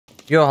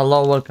Yo,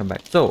 hello, welcome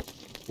back. So,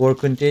 we're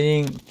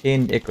continuing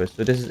Chained Echoes.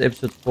 So, this is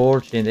episode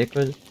 4, Chained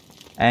Echoes.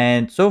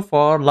 And so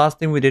far, last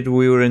thing we did,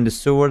 we were in the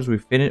sewers. We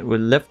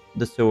left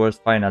the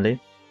sewers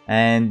finally.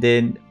 And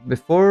then,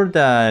 before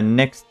the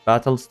next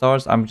battle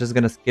starts, I'm just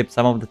gonna skip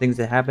some of the things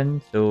that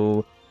happened.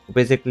 So,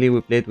 basically, we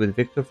played with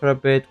Victor for a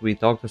bit. We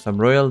talked to some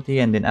royalty.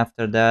 And then,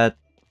 after that,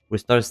 we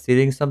start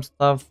stealing some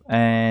stuff.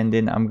 And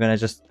then, I'm gonna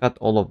just cut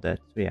all of that.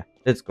 So, yeah,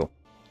 let's go.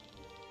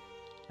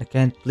 I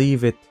can't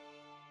believe it.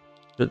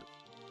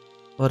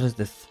 What is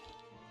this?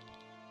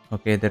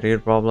 Okay, the real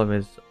problem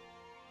is,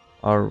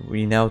 are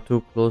we now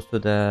too close to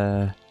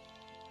the...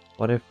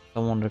 What if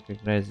someone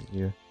recognizes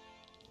you?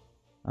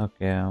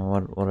 Okay,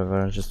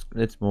 whatever, just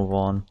let's move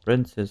on.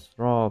 Princess,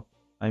 Rob,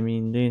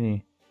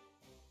 Lenny.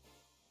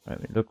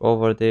 Look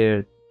over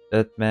there.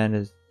 That man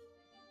is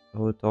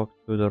who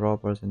talked to the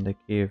robbers in the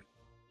cave.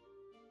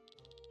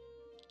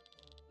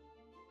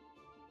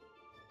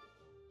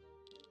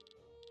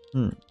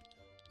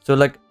 So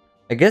like,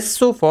 I guess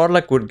so far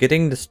like we're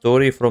getting the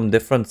story from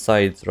different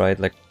sides, right?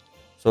 Like,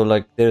 so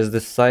like there's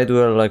this side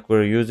where like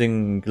we're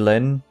using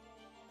Glenn,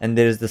 and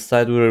there's the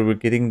side where we're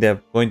getting the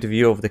point of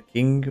view of the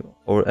king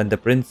and the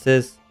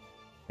princess.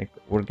 Like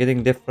we're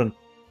getting different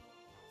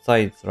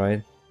sides,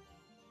 right?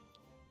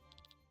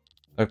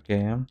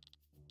 Okay.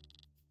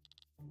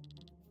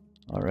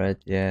 Alright,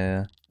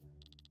 yeah.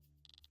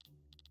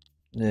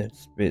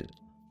 Let's be...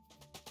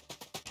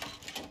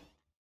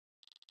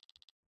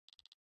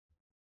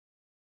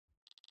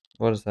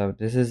 What is that?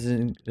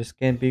 This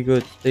can't be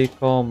good. Stay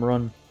calm,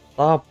 run.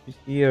 Stop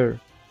here.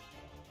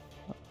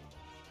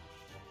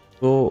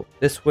 Go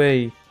this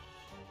way.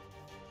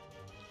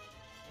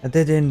 I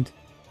didn't.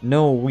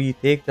 No, we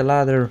take the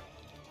ladder.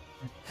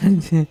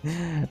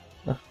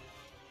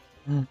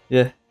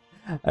 Yeah.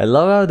 I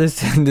love how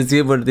this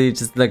game where they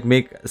just like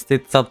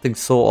state something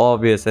so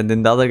obvious and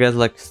then the other guys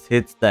like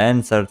states the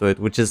answer to it,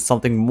 which is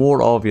something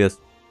more obvious.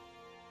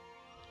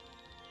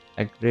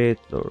 A great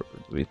lord,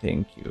 we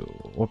thank you.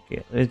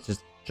 Okay, let's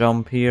just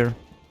jump here.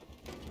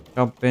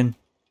 Jump in.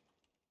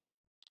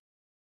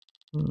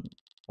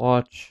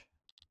 Watch.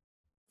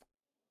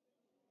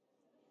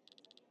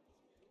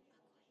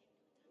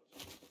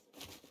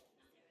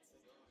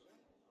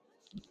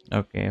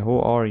 Okay, who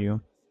are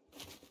you?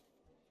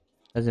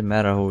 Doesn't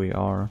matter who we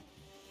are.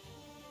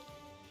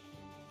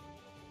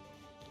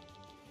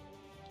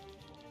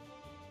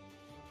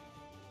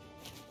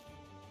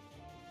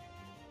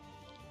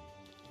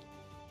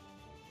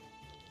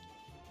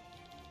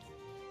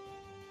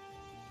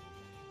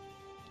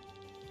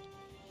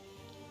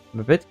 I'm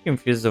a bit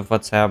confused of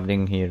what's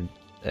happening here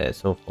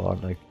so far,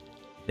 like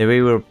the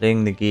way we're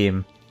playing the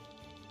game.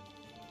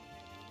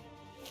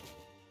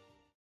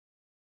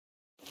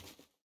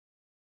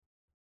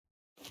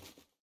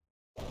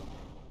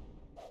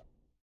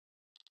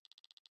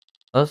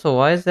 Also,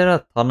 why is there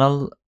a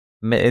tunnel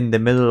in the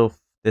middle of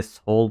this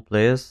whole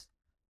place?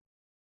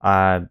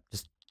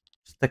 Just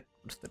a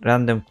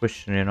random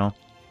question, you know.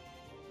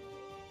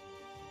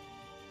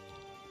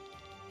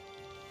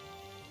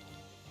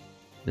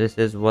 This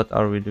is what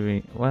are we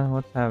doing?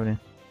 What's happening?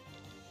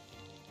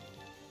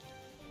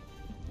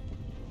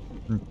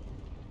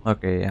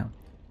 Okay, yeah.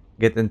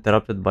 Get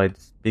interrupted by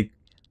this big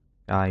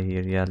guy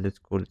here. Yeah, let's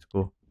go, let's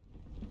go.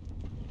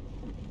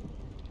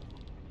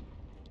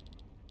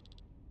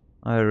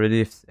 I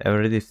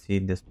already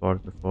seen this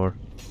part before.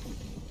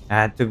 I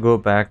had to go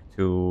back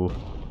to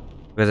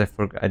because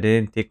I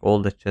didn't take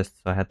all the chests,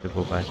 so I had to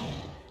go back.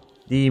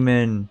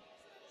 Demon!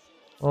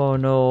 Oh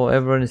no,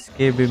 everyone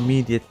escape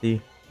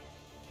immediately.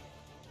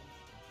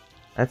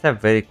 That's a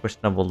very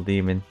questionable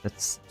demon.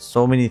 That's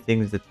so many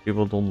things that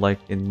people don't like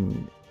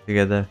in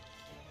together.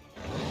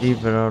 Leave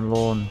her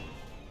alone.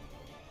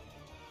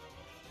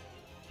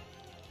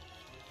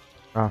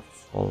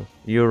 Wrathful.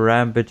 You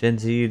rampage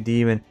and see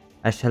demon.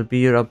 I shall be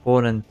your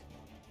opponent.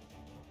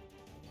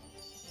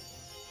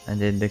 And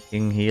then the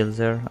king heals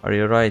her. Are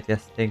you right?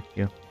 Yes, thank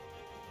you.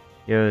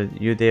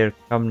 You there.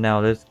 Come now.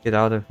 Let's get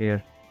out of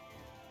here.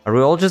 Are we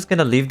all just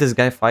gonna leave this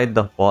guy fight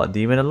the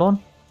demon alone?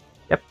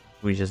 Yep,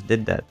 we just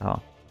did that, huh?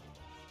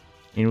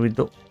 I mean, we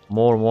do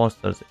more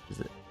monsters.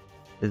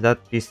 Is that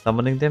beast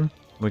summoning them?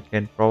 We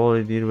can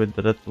probably deal with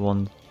the little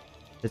ones.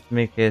 Let's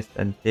make haste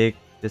and take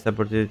this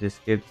opportunity to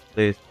escape this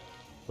place.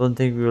 Don't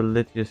think we will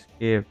let you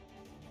escape.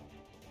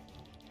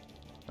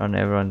 Run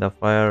everyone, the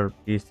fire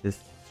beast is...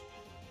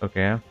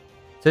 Okay.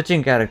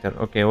 Switching character.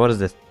 Okay, what is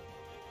this?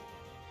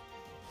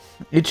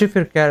 Each of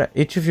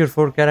your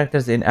 4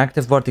 characters in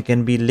active party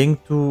can be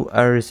linked to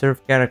a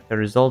reserve character,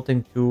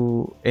 resulting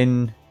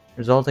in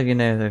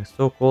a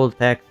so-called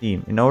tag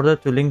team. In order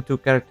to link 2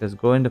 characters,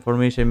 go in the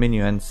formation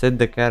menu and set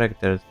the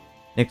characters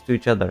next to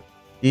each other.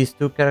 These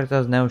 2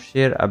 characters now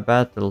share a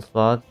battle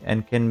slot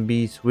and can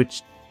be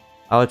switched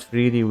out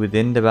freely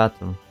within the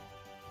battle.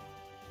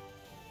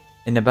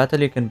 In a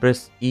battle, you can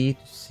press E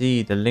to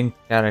see the linked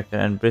character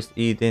and press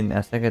E then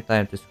a second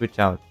time to switch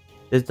out.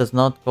 This does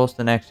not cost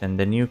an action.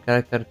 The new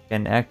character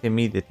can act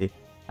immediately.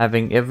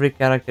 Having every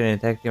character in a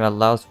tag team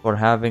allows for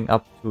having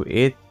up to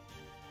 8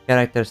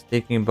 characters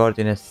taking part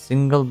in a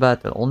single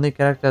battle. Only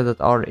characters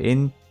that are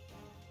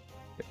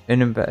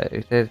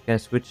can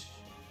switch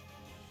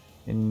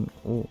in.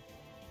 Oh,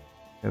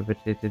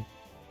 gravitated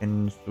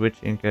can switch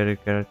in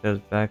characters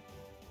back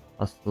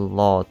a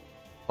slot.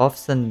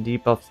 Buffs and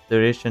debuffs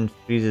duration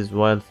freezes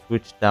while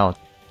switched out.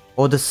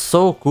 Oh, that's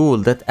so cool.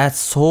 That adds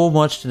so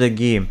much to the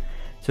game.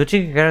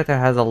 Switching a character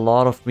has a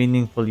lot of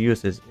meaningful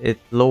uses. It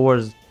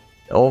lowers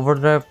the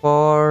overdrive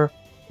bar.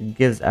 It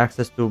gives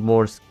access to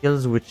more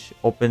skills, which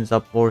opens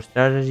up more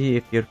strategy.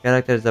 If your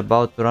character is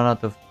about to run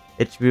out of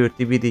HP or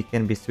TP, they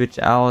can be switched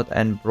out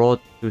and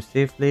brought to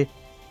safely.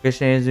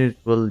 Occasional users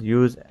will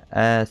use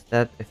a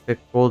stat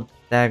effect called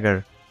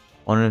stagger.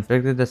 On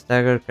inflicted, the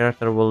stagger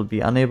character will be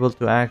unable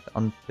to act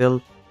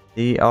until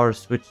they are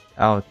switched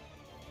out.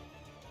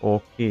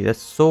 Okay,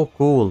 that's so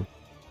cool.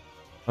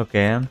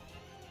 Okay.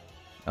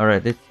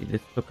 Alright, let's see.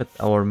 Let's look at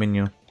our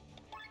menu.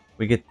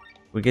 We get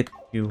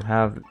to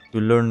have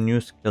to learn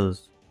new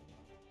skills.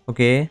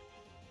 Okay.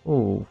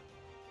 Oh.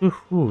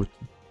 Woohoo.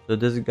 So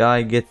this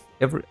guy gets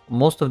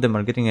most of them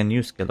are getting a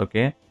new skill,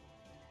 okay?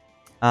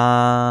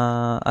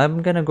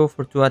 I'm gonna go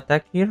for 2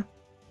 attack here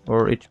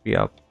or HP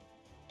up.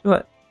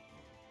 2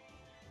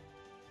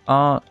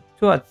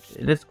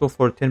 let's go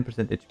for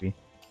 10% HP.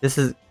 This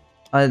is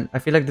I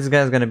feel like this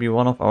guy is gonna be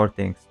one of our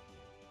tanks.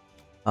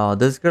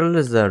 This girl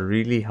is a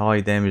really high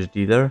damage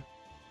dealer.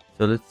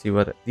 So let's see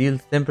what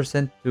deals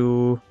 10%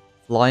 to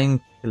flying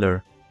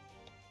killer.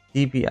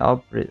 TP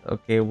up,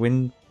 okay,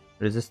 wind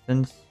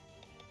resistance.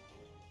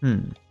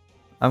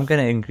 I'm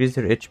gonna increase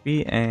her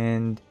HP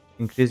and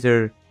increase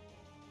her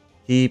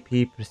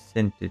TP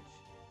percentage.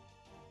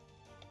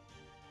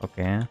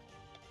 Okay.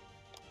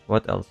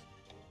 What else?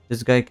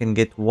 This guy can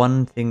get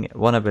one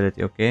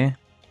ability, okay?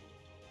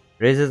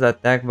 Raises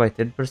attack by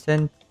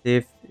 10%,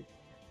 save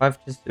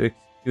 5 just to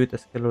execute a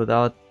skill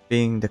without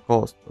paying the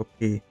cost,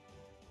 okay.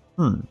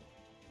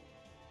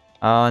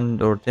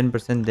 And or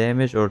 10%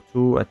 damage or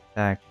 2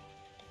 attack.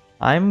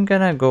 I'm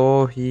gonna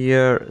go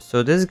here.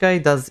 So this guy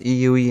does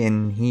EUE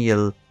and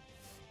heal.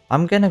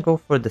 I'm gonna go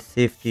for the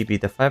safe TP,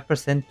 the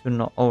 5% to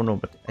no. Oh no,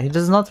 but he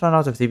does not run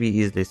out of TP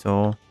easily,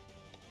 so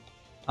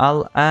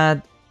I'll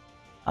add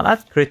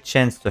crit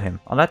chance to him.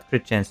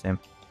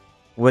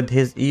 With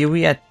his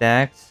EUE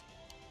attacks.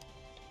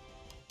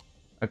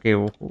 Okay,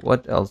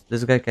 what else?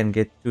 This guy can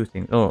get 2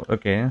 things. Oh,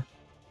 okay.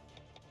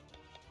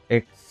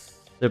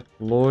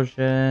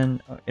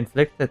 Explosion.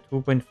 Inflict a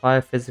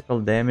 2.5 physical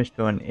damage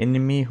to an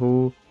enemy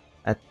who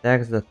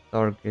attacks the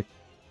target.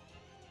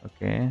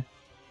 Okay.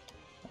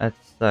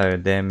 That's a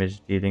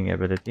damage dealing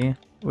ability.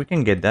 We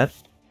can get that.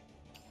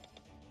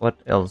 What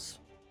else?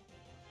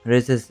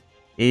 Raises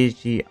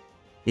AGI.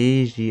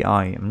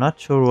 I'm not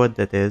sure what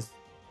that is.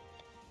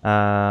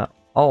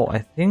 Oh, I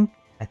think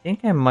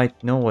I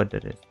might know what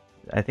that is.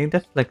 I think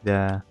that's like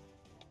the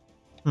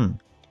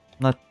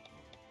not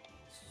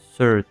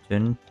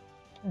certain.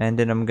 And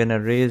then I'm gonna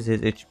raise his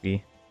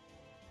HP.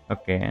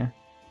 Okay.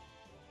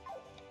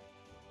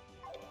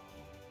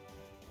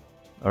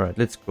 Alright,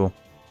 let's go.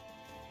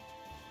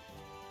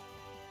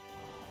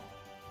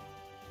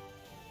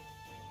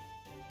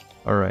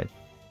 Alright.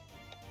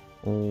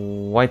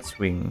 White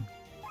swing.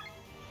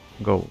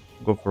 Go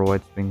for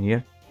white swing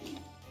here.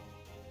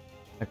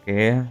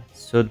 Okay,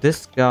 so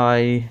this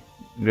guy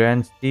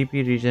grants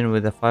TP region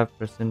with a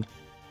 5%.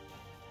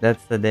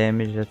 That's the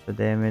damage.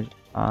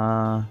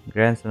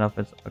 Grants an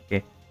offense.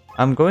 Okay,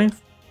 I'm gonna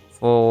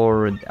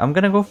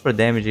go for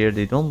damage here.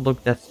 They don't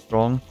look that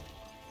strong.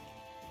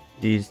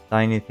 These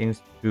tiny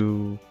things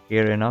to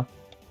care enough.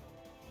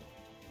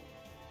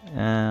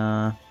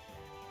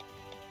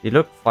 They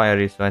look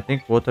fiery, so I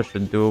think water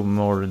should do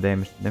more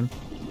damage to them.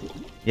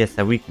 Yes,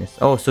 a weakness.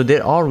 Oh, so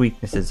there are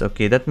weaknesses.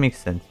 Okay, that makes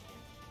sense.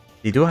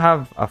 They do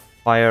have a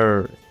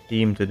fire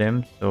theme to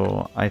them,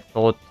 so I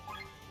thought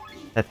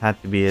that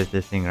had to be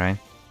this thing, right?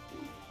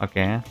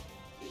 Okay.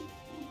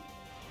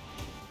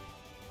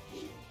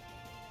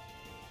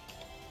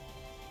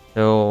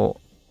 So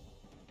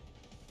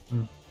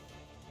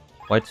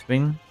white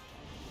swing.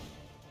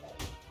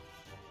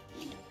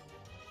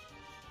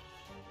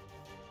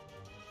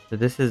 So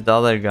this is the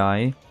other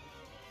guy.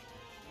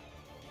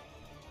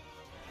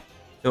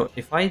 So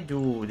if I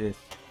do this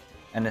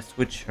and I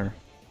switch her,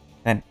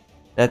 then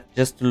that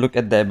just to look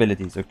at the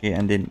abilities, okay?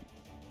 And then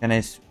can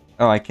I?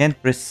 Oh, I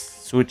can't press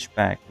switch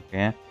back,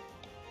 okay?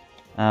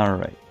 All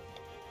right.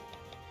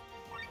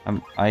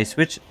 I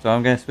switch, so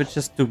I'm gonna switch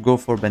just to go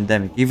for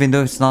pandemic, even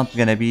though it's not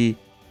gonna be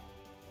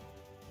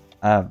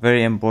a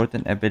very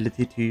important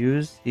ability to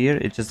use here.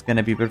 It's just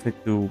gonna be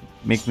perfect to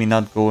make me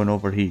not go and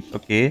overheat.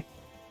 Okay.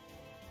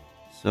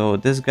 So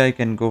this guy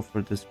can go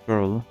for this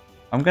girl.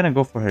 I'm gonna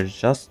go for her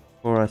just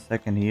for a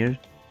second here,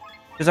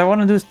 because I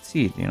want to do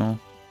steal, you know.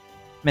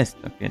 Missed.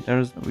 Okay,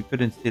 we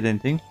couldn't steal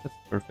anything. That's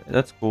perfect.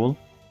 That's cool.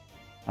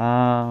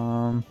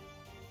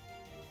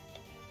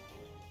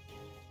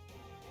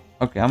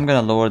 Okay, I'm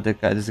gonna lower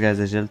this guy's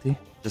agility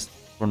just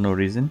for no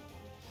reason.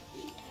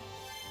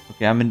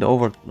 Okay, I'm in the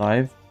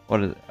overdrive.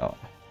 What is it? Oh.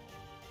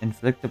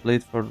 Inflict a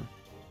blade for.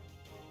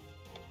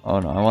 Oh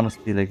no, I want to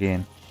steal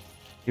again.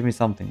 give me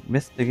something.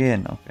 Missed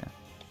again. Okay.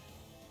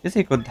 Guess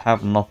he could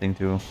have nothing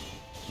too.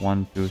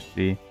 1, 2,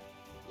 3.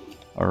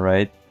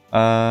 Alright.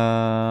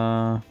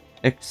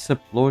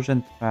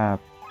 Explosion trap.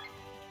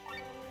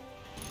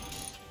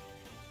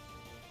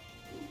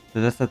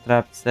 So that's a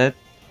trap set.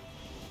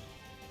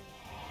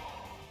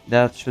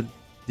 That should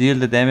deal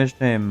the damage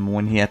to him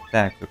when he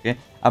attacks, okay?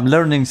 I'm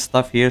learning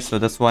stuff here, so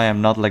that's why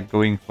I'm not like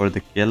going for the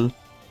kill.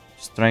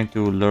 Just trying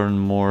to learn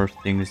more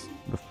things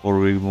before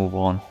we move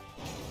on.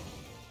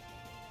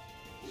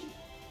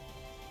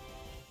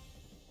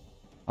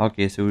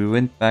 Okay, so we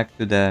went back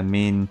to the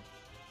main...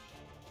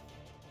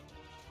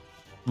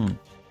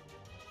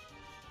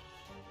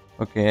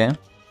 Okay.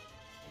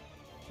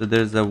 So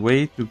there's a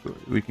way to go.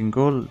 We can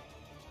go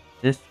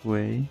this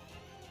way.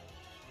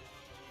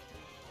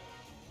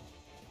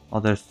 Oh,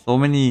 there's so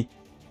many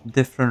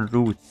different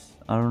routes.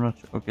 I don't know.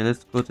 Okay,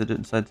 let's go to the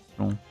inside this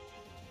room.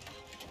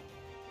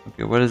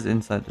 Okay, what is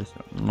inside this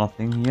room?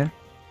 Nothing here.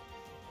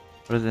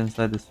 What is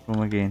inside this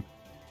room again?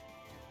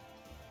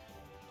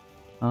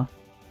 Huh?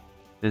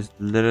 There's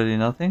literally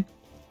nothing?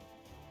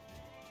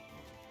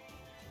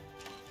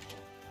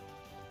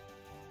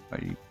 Are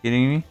you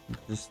kidding me?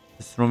 This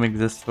room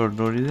exists for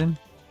no reason?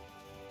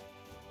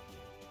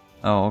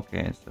 Oh,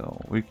 okay, so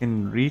we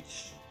can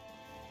reach...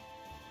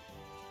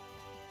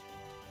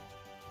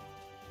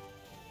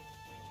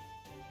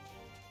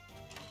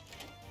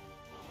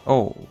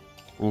 Oh,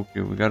 okay,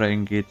 we gotta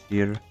engage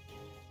here.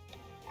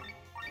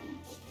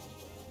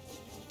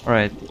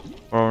 Alright,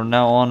 from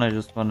now on I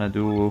just wanna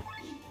do...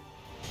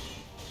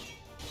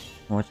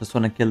 I just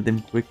wanna kill them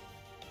quick.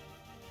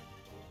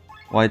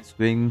 Wide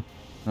swing,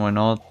 why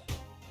not?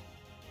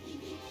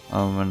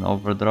 An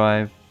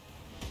overdrive.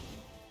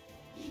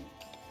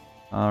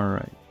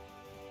 Alright.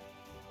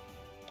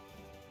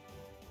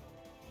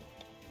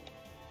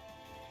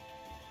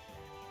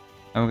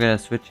 I'm gonna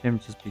switch him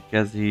just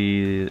because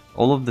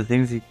all of the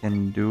things he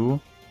can do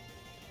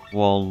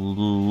will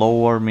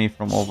lower me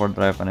from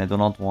overdrive, and I do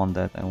not want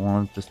that. I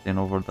want to stay in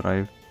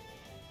overdrive.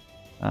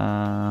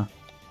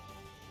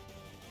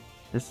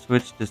 Let's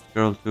switch this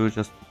girl too,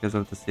 just because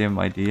of the same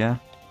idea.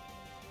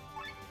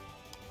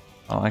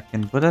 Oh, I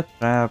can put a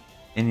trap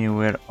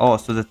anywhere. Oh,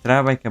 so the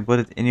trap I can put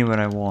it anywhere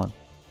I want.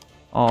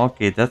 Oh,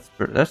 okay, that's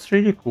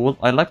really cool.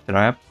 I like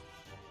traps.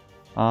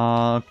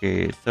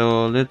 Okay,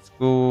 so let's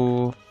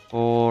go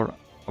for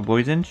a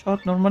poison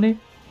shot normally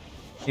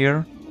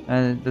here,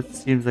 and that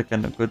seems like a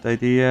good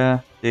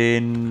idea.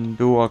 Then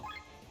do a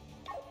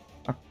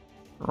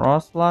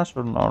cross slash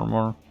or an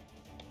armor.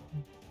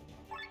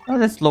 Oh,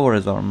 let's lower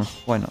his armor.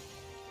 Why not?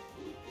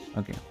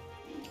 Okay.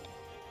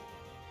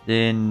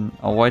 Then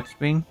a white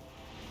swing.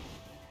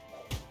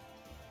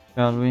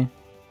 Shall we?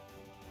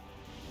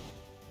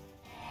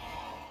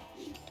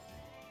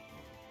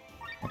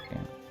 Okay,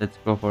 let's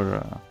go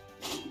for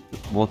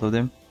both of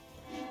them.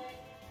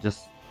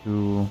 Just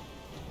to...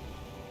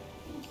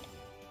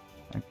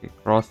 Okay,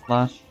 cross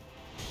slash.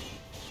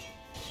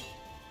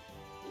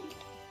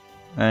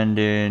 And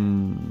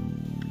then...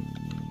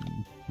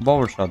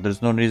 Power shot,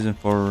 there's no reason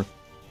for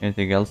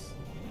anything else.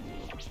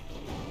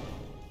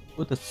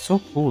 Oh, that's so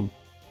cool.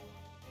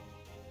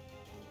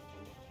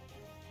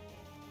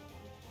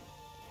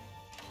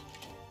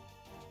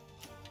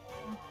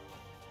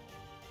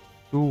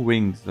 Two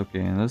wings,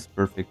 okay, that's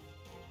perfect.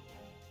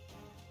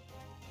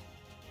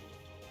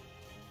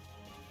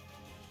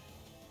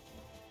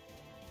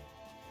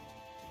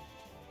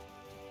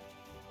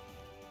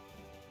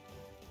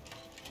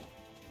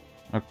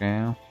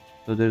 Okay,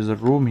 so there's a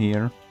room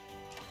here.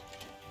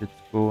 Let's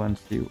go and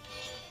see.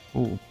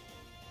 Oh,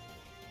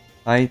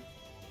 tight.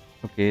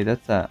 Okay,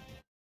 that's a...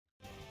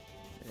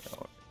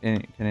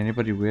 Can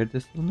anybody wear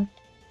this helmet?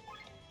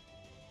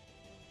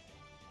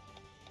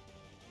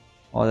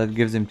 Oh, that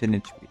gives him 10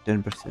 HP,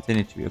 10%, 10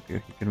 HP.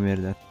 Okay, he can wear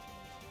that.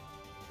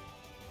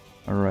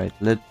 Alright,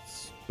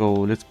 let's go.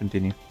 Let's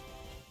continue.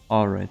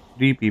 Alright,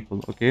 3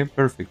 people. Okay,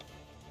 perfect.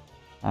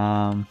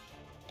 I'm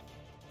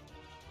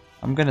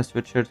gonna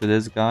switch her to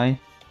this guy.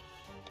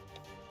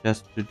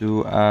 Just to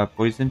do a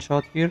poison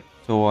shot here.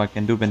 So I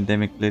can do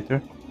pandemic later,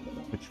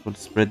 which will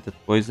spread that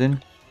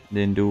poison.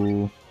 Then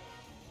do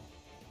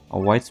a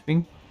white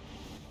swing.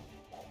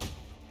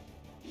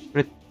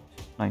 Crit.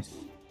 Nice.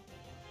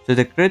 So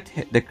the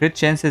crit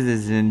chances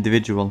is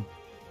individual.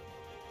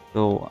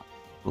 So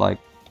like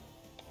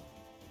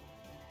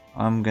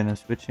I'm gonna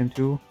switch him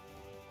to,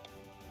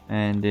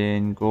 and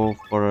then go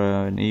for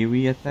an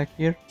AoE attack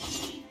here.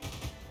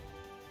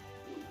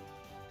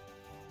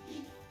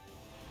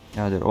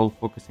 Yeah, they're all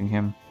focusing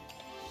him.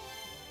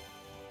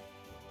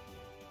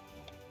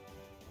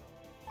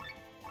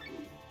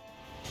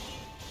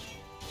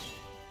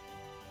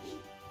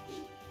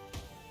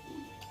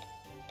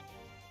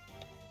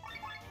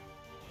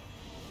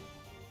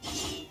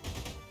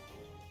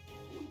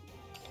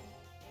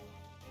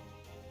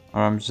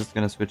 Or I'm just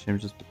gonna switch him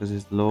just because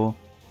he's low.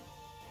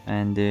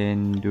 And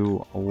then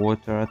do a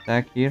water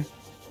attack here.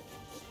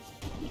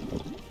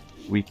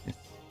 Weakness.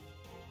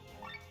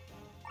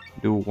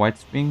 Do white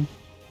swing.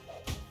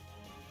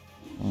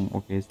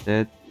 Okay, he's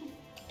dead.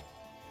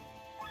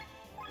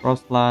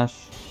 Cross slash.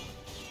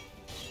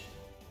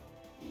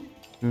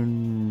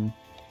 Mm,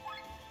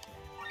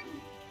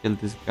 kill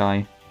this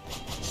guy.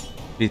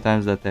 3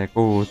 times the attack.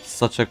 Oh, it's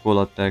such a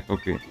cool attack.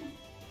 Okay.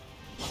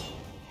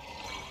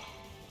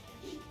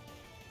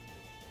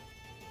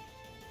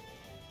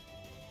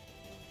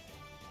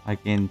 I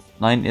gained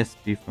 9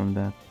 SP from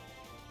that.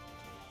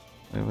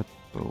 Wait, what?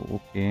 Oh,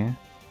 okay.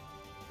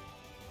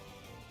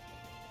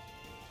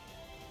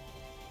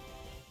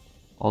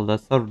 Oh,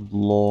 that's a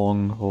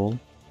long hole.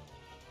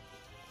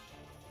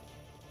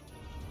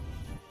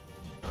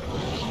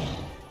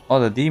 Oh,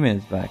 the demon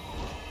is back.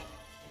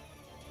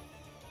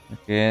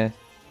 Okay.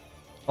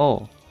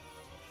 Oh,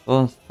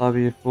 don't stop,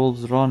 you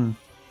fools, run.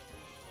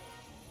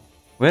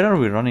 Where are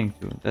we running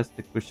to? That's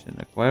the question.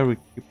 Like, why are we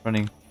keep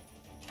running?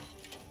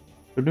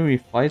 Shouldn't we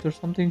fight or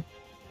something?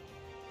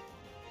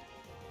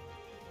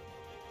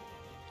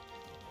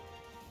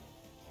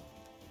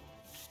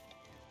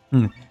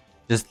 Hmm.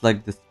 Just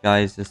like this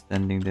guy is just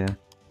standing there.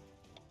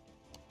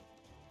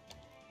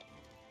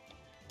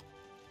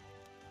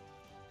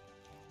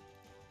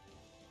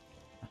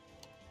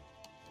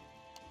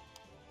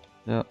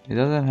 No, he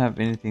doesn't have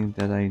anything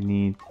that I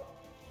need.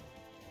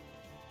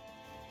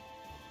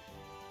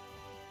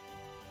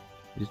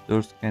 These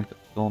doors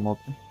don't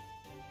open.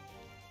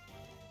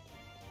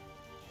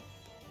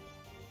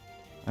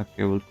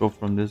 Okay, we'll go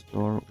from this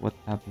door. What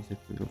happens if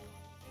we go?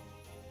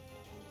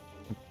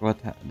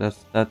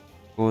 Does that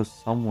goes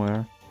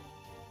somewhere?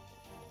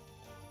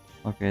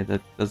 Okay,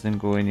 that doesn't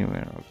go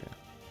anywhere. Okay.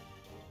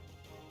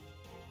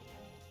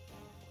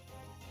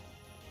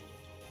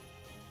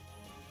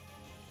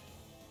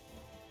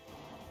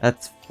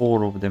 That's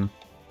 4 of them.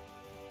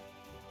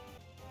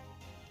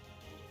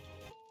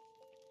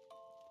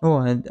 Oh,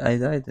 and I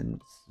died in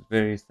this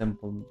very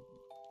simple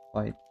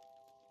fight.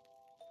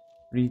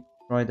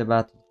 Retry the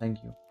battle, thank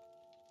you.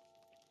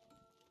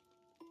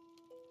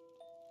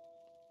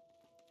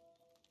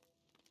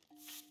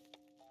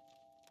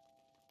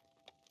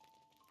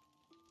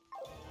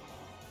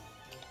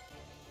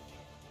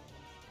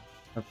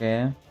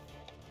 Okay.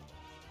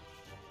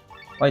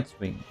 White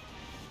swing.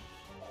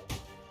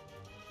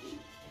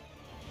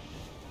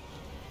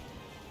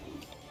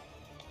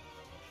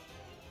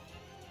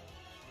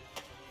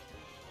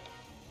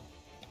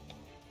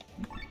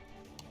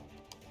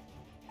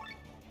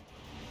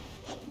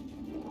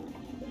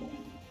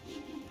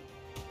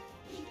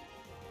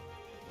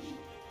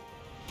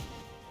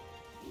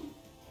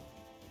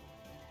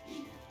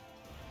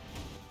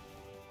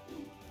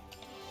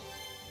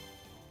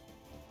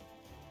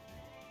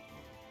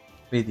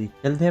 Wait, he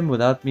killed him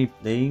without me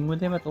playing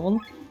with him at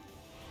all?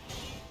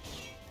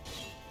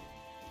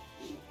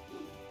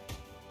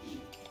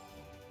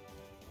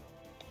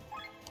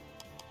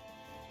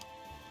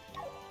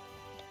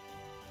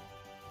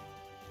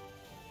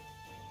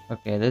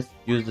 Okay, let's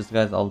use this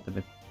guy's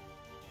ultimate.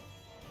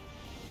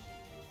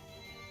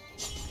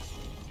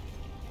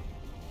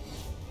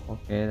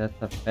 Okay,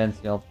 that's a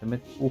fancy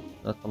ultimate. Ooh,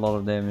 that's a lot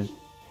of damage.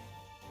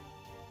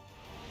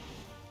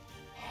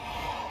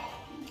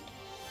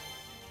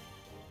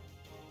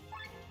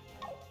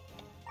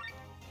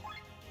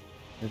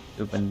 Let's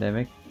do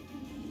pandemic.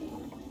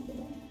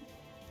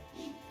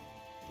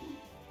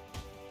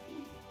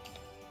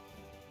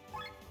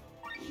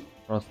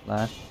 Cross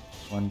slash.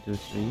 1, 2,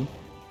 3.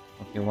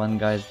 Okay, one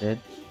guy's dead.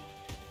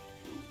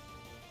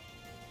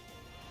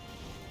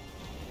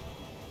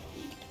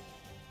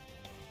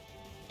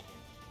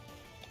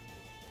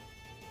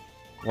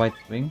 White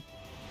swing.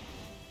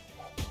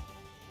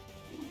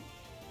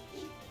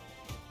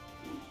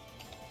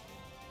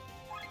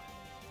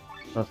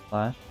 Cross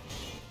slash.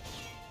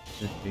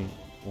 2, 3.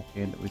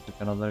 Okay, we took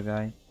another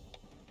guy.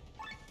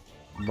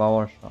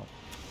 Power shot.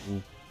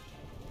 Ooh.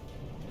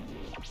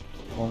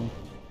 Bonk.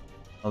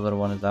 Other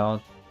one is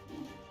out.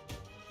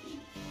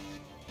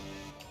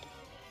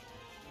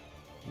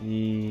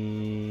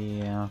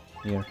 Yeah,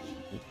 here.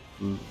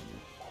 Ooh.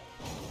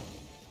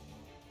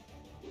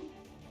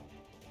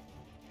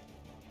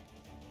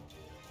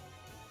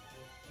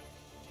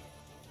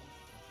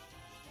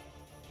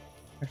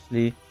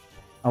 Actually,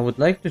 I would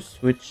like to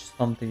switch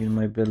something in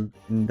my build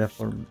in the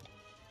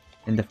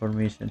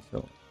formation.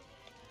 So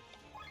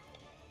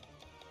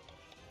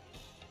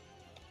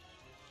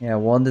yeah, I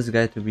want this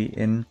guy to be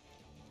in,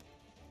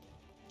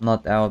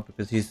 not out,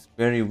 because he's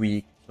very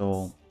weak.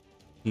 So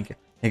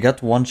he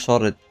got one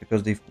shotted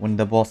because when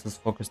the bosses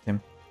focused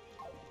him.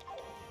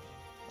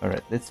 All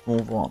right, let's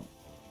move on.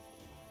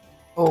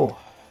 Oh,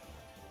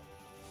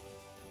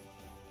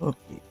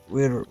 okay.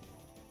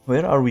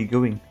 Where are we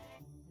going?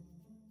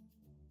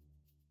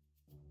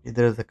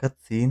 There's a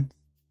cutscene.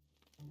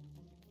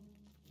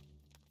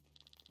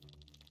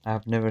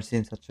 I've never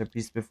seen such a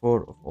piece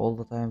before. Of all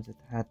the times it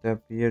had to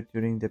appear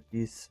during the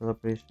peace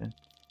celebration.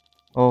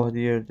 Oh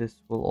dear,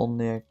 this will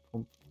only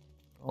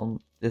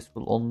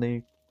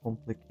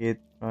complicate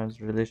Brian's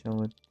relation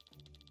with.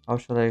 How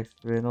shall I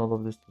explain all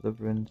of this to the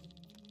prince?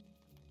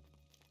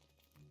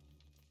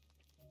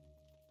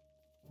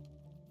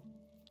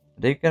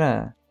 They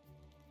gonna.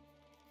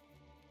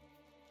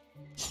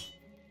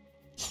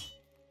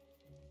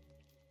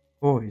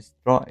 Oh, he's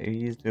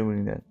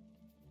doing that.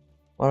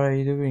 What are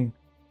you doing?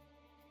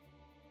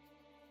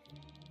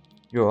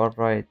 You are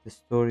right. The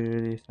story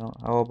really sound.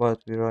 How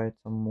about we write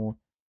some more?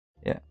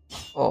 Yeah.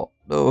 Oh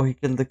no, he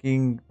killed the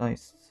king.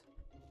 Nice.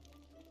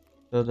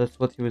 So that's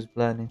what he was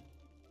planning.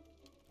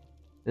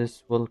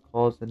 This will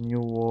cause a new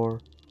war.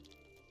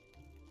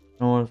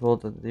 No one's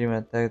fault that the demon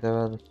attacked the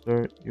battle.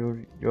 Sir,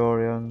 you're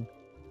young.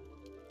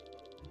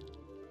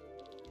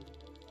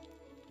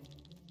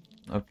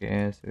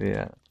 Okay, so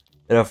yeah.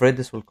 They're afraid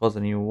this will cause a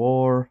new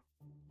war.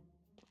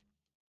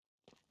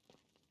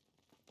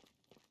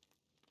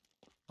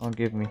 Oh,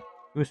 give me.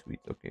 Too sweet.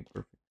 Okay,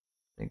 perfect.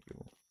 Thank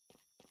you.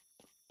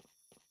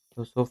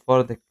 So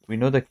far we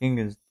know the king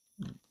is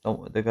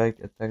the guy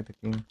attacked the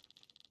king.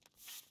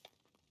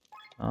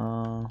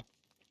 Uh,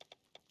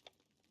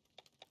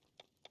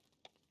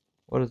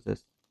 what is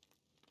this?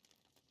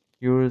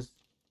 Cures.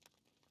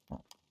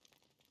 Oh,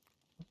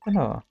 what kind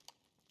of?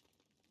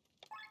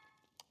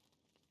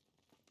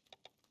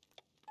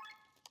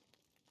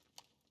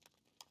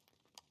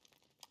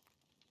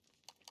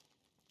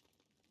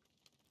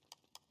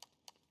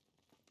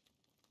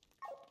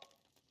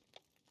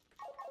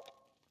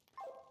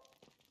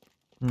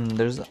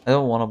 I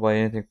don't want to buy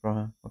anything from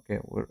him. Okay,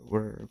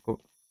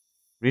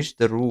 reach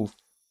the roof.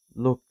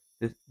 Look,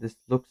 this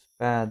looks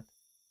bad.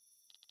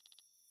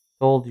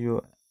 Told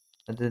you,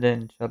 I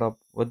didn't. Shut up.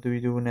 What do we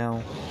do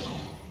now?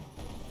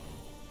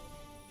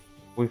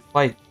 We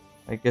fight.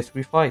 I guess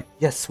we fight.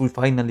 Yes, we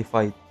finally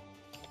fight.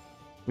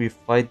 We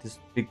fight this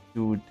big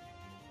dude.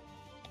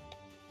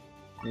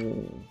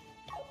 Whoa.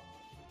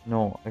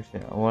 No,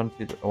 actually, I want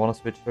to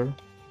switch her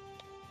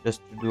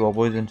just to do a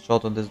poison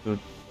shot on this dude.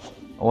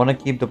 I want to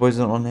keep the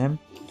poison on him.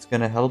 It's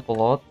gonna help a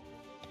lot.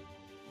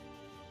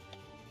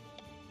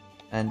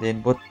 And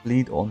then put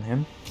bleed on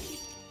him.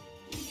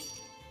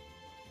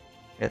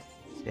 Yes,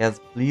 he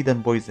has bleed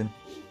and poison.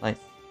 Nice.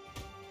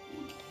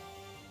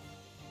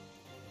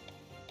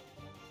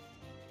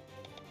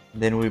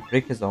 Then we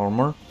break his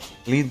armor.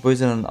 Bleed,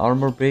 poison, and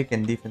armor break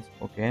and defense.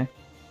 Okay,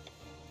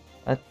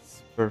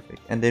 that's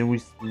perfect. And then we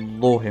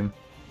slow him.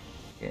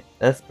 Okay,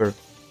 that's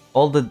perfect.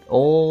 All the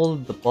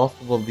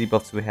possible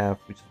debuffs we have,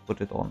 we just put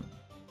it on.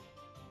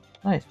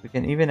 Nice. We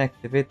can even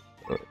activate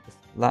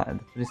the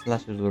 3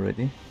 slashes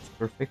already. It's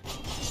perfect.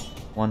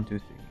 1, 2,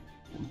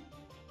 3.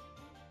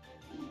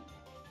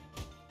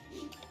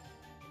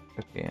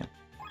 Okay.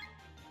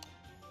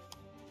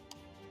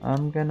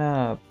 I'm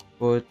gonna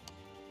put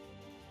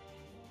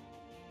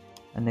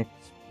an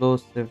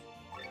explosive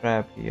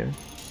trap here.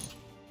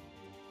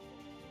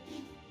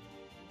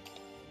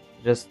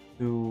 Just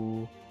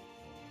to...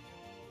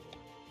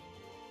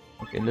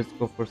 Okay, let's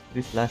go for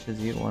 3 slashes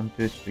here. 1,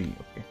 2, 3.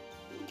 Okay.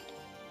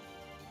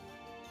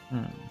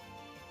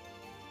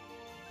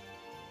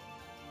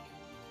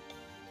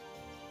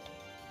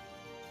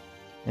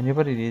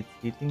 Anybody needs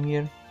healing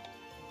here?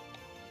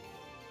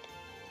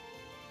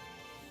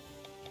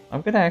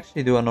 I'm gonna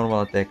actually do a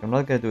normal attack. I'm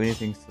not gonna do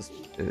anything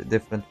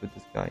different with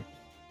this guy.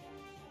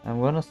 I'm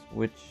gonna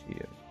switch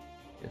here.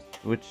 Yes,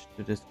 switch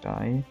to this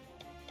guy.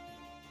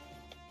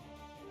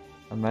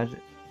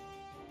 Imagine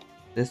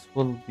this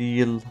will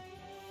deal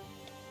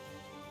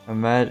a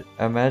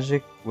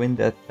magic wind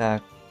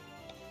attack.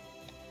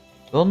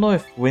 Don't know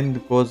if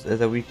wind goes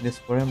as a weakness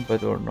for him,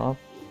 but or not.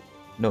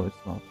 No,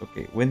 it's not.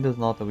 Okay, wind is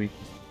not a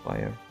weakness to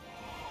fire.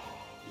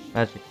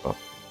 Magic buff.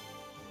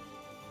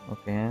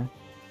 Okay.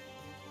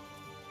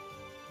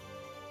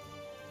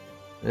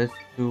 Let's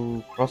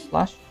do cross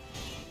slash.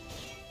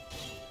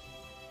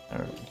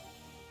 Alright.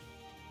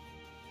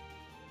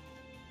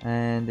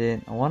 And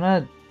then I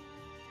wanna...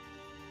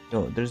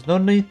 No, there's no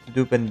need to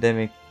do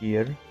pandemic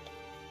here.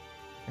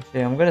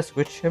 Actually, I'm gonna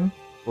switch him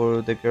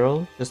for the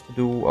girl just to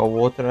do a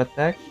water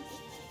attack.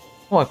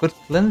 Oh, I could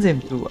cleanse him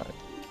too.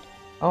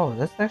 Oh,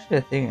 that's actually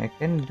a thing. I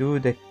can do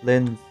the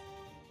cleanse.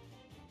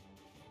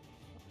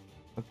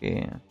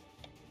 Okay.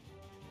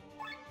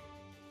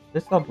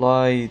 Let's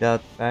apply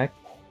that back.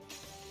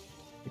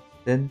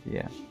 Extend,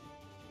 yeah.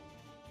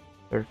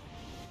 Perfect.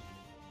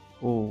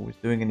 Oh, it's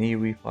doing an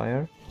AoE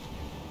fire.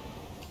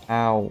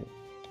 Ow.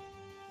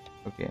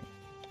 Okay.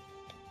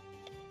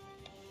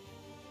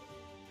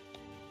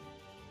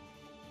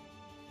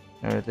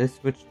 Alright, let's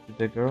switch to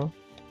the girl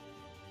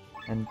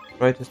and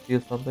try to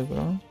steal something from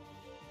him.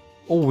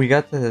 Oh, we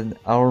got an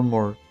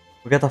armor.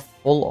 We got a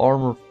full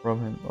armor from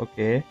him.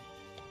 Okay.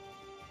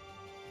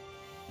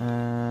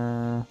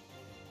 How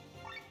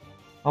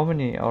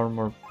many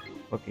armor?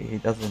 Okay, he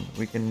doesn't.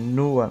 We can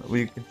do one.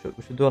 We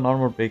should do an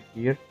armor break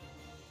here,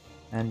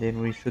 and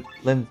then we should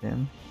cleanse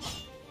him.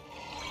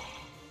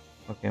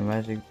 Okay,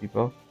 magic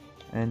debuff,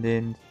 and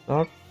then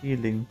start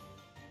healing.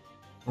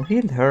 We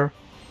healed her.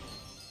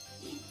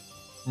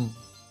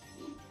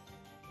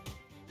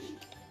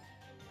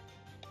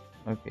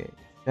 Okay,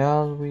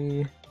 shall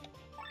we?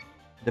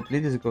 The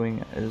bleed is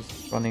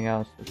running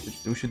out.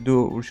 So we should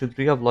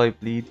reapply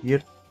bleed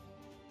here.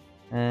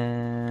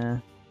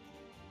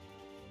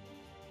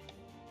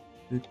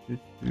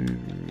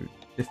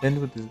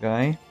 Defend with this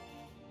guy.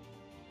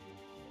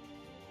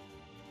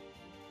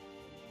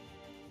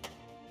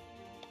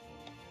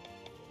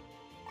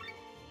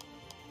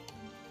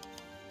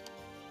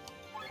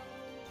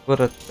 Put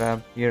a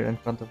trap here in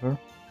front of her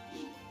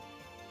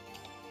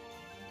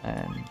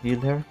and heal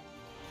her.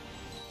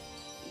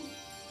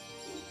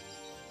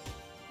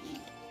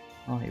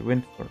 Oh, he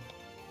went for.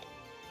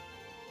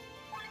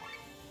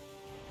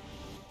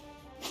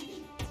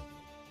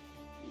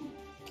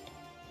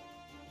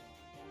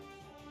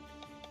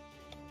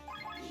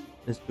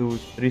 Let's do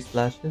 3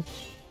 slashes.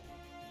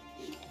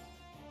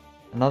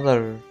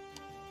 Another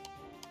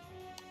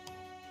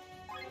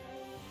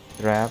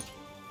trap.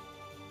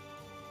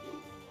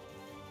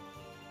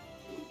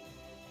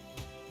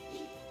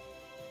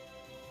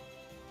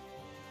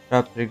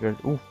 Trap triggered.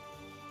 Oof.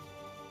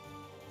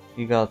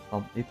 He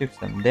took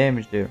some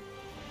damage there.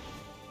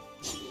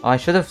 I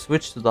should have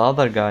switched to the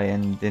other guy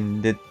and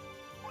then did.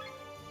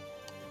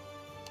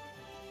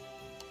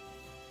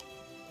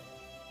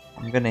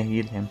 I'm gonna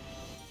heal him.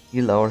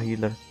 Heal our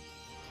healer.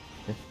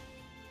 Yes.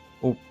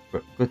 Oh,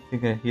 good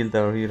thing I healed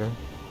our healer.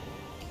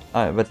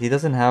 But he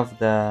doesn't have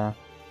the.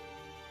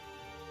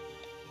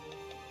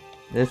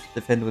 Let's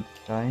defend with this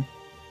guy.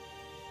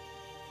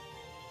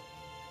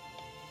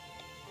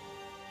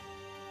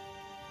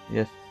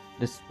 Yes.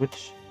 Let's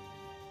switch.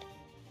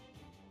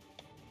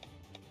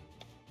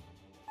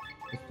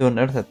 Let's do an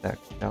earth attack,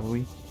 shall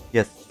we?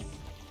 Yes.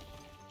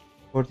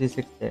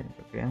 46 damage,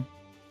 okay.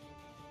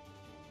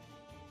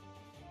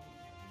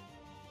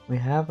 We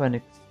have an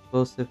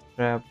explosive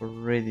trap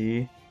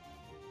already.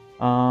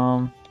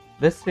 Um,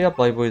 let's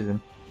reapply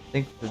poison. I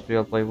think let's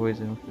reapply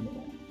poison.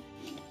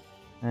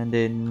 And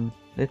then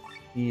let's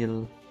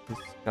heal this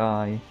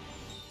guy.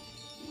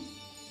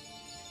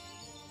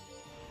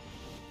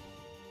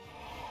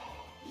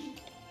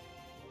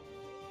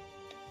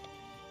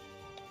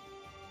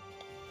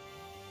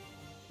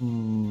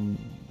 Hmm.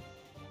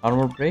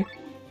 Armor break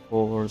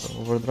for the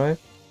overdrive.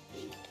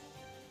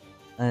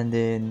 And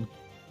then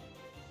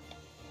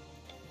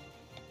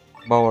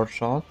power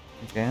shot.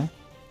 Okay.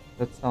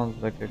 That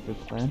sounds like a good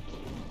plan.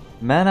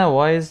 Mana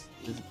wise,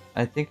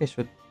 I think I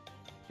should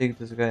take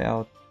this guy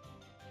out.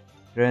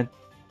 Grant.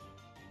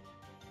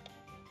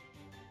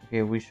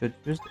 Okay, we should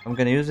use. I'm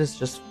gonna use this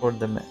just for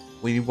the.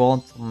 We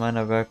want some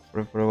mana back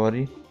for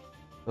everybody.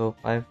 So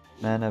 5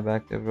 mana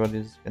back to everybody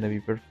is gonna be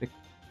perfect.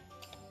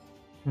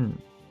 Hmm.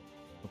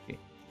 Okay.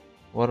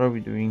 What are we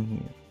doing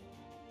here?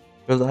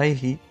 Because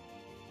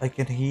I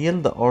can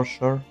heal the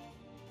archer.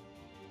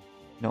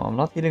 No, I'm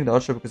not healing the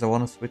archer because I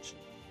want to switch.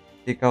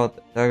 Tag out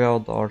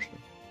the archer.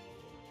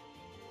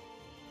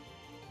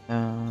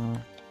 Uh,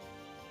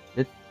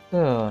 let's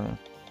uh,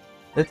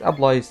 let's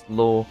apply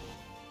slow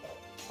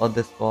on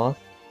this boss.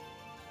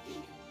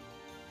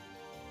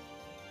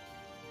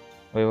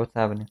 Wait, what's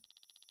happening?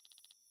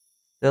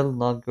 Still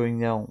not going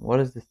down. What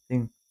is this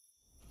thing?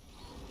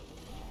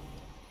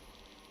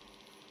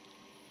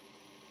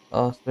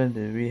 Oh,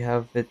 splendid. We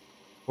have it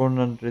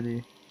cornered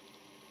ready.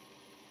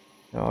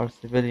 There are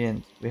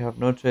civilians. We have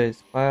no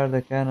choice. Fire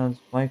the cannons.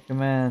 My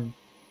command.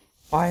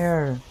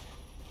 Fire!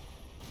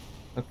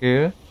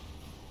 Okay.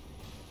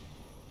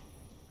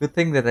 Good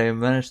thing that I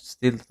managed to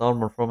steal the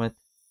armor from it.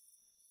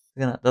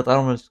 That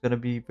armor is gonna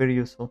be very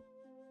useful.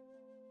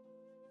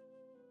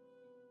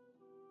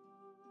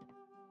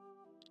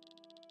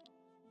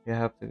 You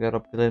have to get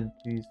up, Glenn,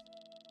 please.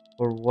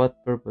 For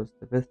what purpose?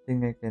 The best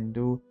thing I can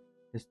do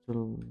is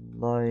to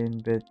lie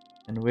in bed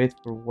and wait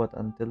for what?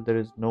 Until there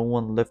is no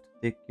one left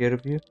to take care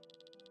of you?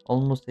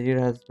 Almost a year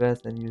has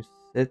passed and you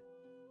sit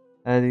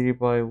idly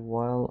by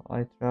while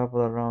I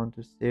travel around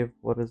to save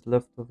what is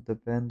left of the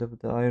band of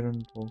the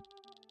Iron Ball.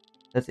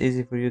 That's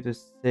easy for you to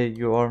say.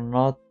 You are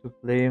not to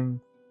blame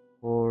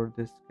for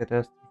this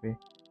catastrophe.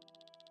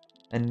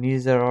 And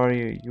neither are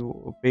you. You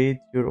obeyed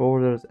your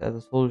orders as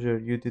a soldier.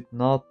 You did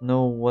not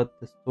know what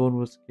the stone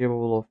was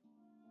capable of.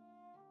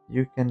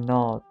 You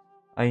cannot.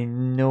 I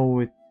know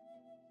it.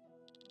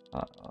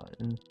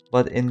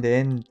 But in the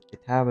end, it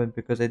happened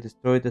because I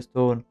destroyed the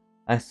stone.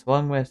 I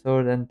swung my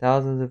sword and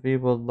thousands of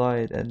people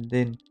died. And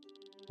then,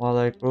 while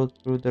I crawled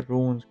through the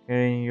ruins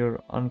carrying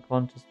your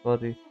unconscious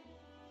body,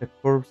 the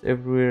corpse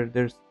everywhere,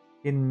 their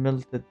skin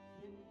melted.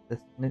 The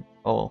snake.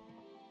 Oh,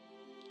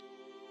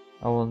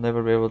 I will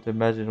never be able to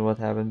imagine what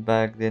happened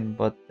back then,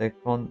 but the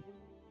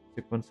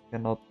consequence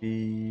cannot be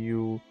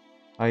you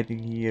hiding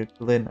here.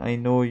 Glenn, I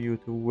know you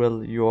too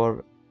well. You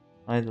are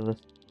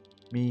idolist.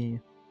 Me.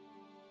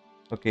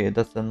 Okay,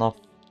 that's enough.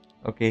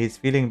 Okay, he's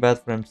feeling bad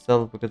for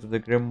himself because of the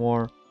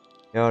grimoire.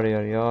 Yara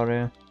yara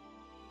yara.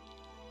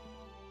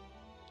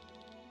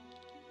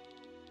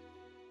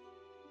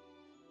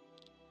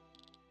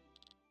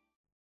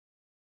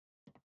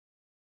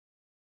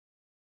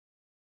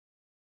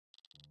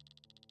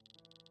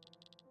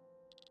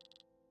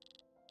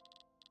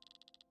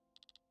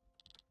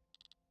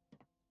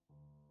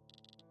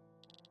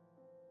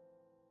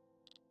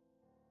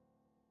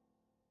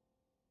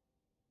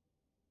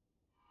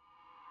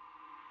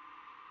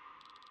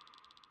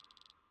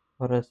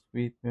 What a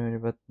sweet memory,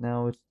 but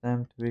now it's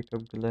time to wake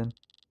up Glenn.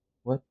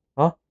 What?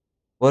 Huh?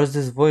 What is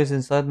this voice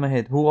inside my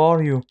head? Who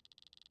are you?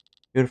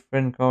 Your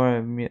friend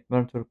Kara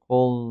Mentor,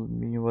 call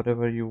me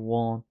whatever you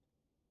want.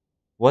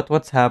 What?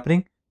 What's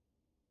happening?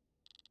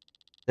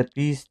 The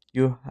beast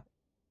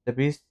the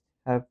beast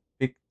have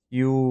picked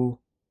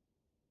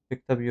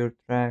up your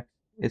tracks.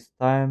 It's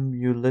time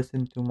you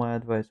listen to my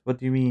advice. What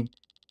do you mean?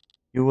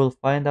 You will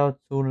find out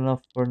soon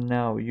enough. For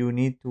now, you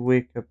need to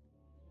wake up.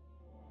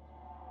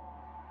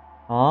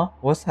 Huh?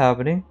 What's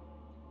happening?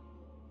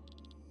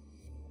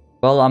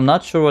 Well, I'm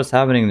not sure what's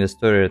happening in the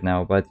story right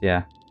now, but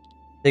yeah.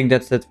 I think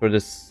that's it for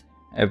this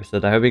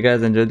episode. I hope you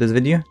guys enjoyed this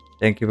video.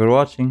 Thank you for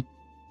watching.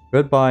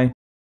 Goodbye.